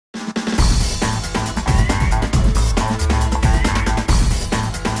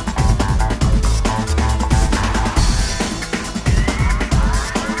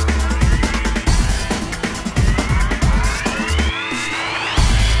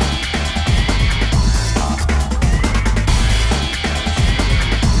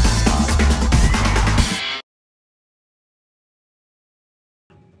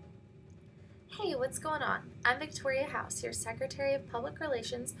going on? I'm Victoria House, your Secretary of Public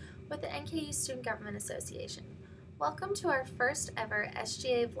Relations with the NKU Student Government Association. Welcome to our first ever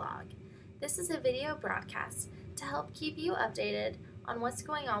SGA vlog. This is a video broadcast to help keep you updated on what's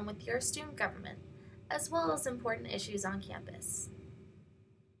going on with your student government, as well as important issues on campus.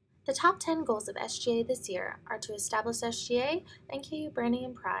 The top 10 goals of SGA this year are to establish SGA, NKU Branding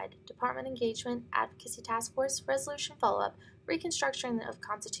and Pride, Department Engagement, Advocacy Task Force, Resolution Follow-Up, Reconstruction of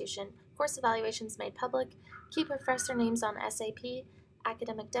Constitution, course evaluations made public, keep professor names on SAP,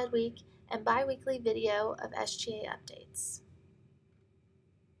 Academic Dead Week, and bi-weekly video of SGA updates.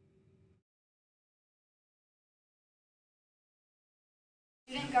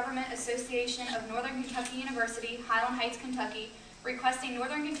 Student Government Association of Northern Kentucky University, Highland Heights, Kentucky, requesting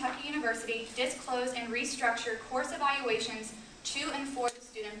Northern Kentucky University disclose and restructure course evaluations to and for the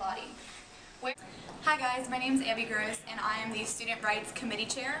student body. Hi guys, my name is Abby Gross and I am the Student Rights Committee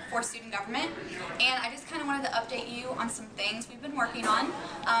Chair for Student Government, and I just kind of wanted to update you on some things we've been working on.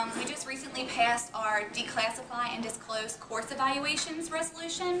 We just recently passed our Declassify and Disclose Course Evaluations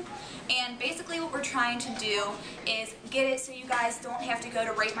resolution, and basically what we're trying to do is get it so you guys don't have to go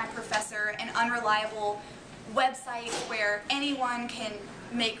to Rate My Professor, an unreliable website where anyone can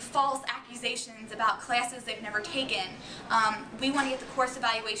make false accusations about classes they've never taken. We want to get the course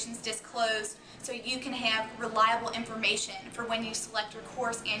evaluations disclosed so you can have reliable information for when you select your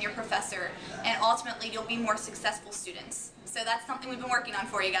course and your professor, and ultimately you'll be more successful students. So that's something we've been working on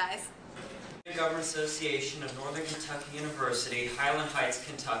for you guys. Student Government Association of Northern Kentucky University, Highland Heights,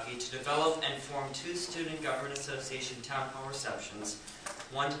 Kentucky, to develop and form 2 Student Government Association town hall receptions,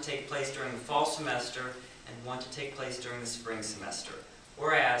 one to take place during the fall semester and one to take place during the spring semester.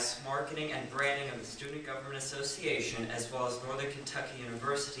 Whereas marketing and branding of the Student Government Association, as well as Northern Kentucky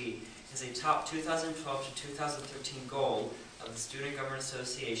University, is a top 2012 to 2013 goal of the Student Government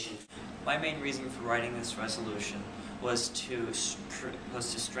Association. My main reason for writing this resolution was to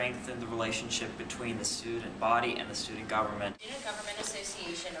strengthen the relationship between the student body and the student government. Student Government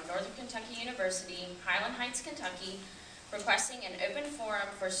Association of Northern Kentucky University, Highland Heights, Kentucky, requesting an open forum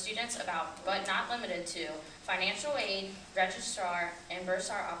for students about, but not limited to, financial aid, registrar, and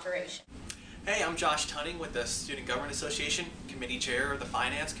bursar operation. Hey, I'm Josh Tunning with the Student Government Association, Committee Chair of the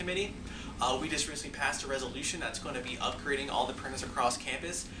Finance Committee. We just recently passed a resolution that's going to be upgrading all the printers across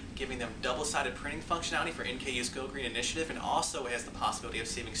campus, giving them double-sided printing functionality for NKU's Go Green initiative, and also has the possibility of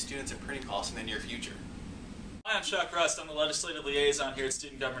saving students in printing costs in the near future. Hi, I'm Chuck Rust. I'm the Legislative Liaison here at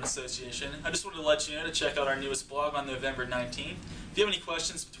Student Government Association. I just wanted to let you know to check out our newest blog on November 19th. If you have any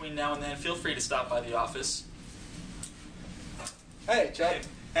questions between now and then, feel free to stop by the office. Hey, Chuck.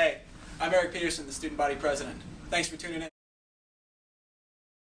 Hey, I'm Eric Peterson, the Student Body President. Thanks for tuning in.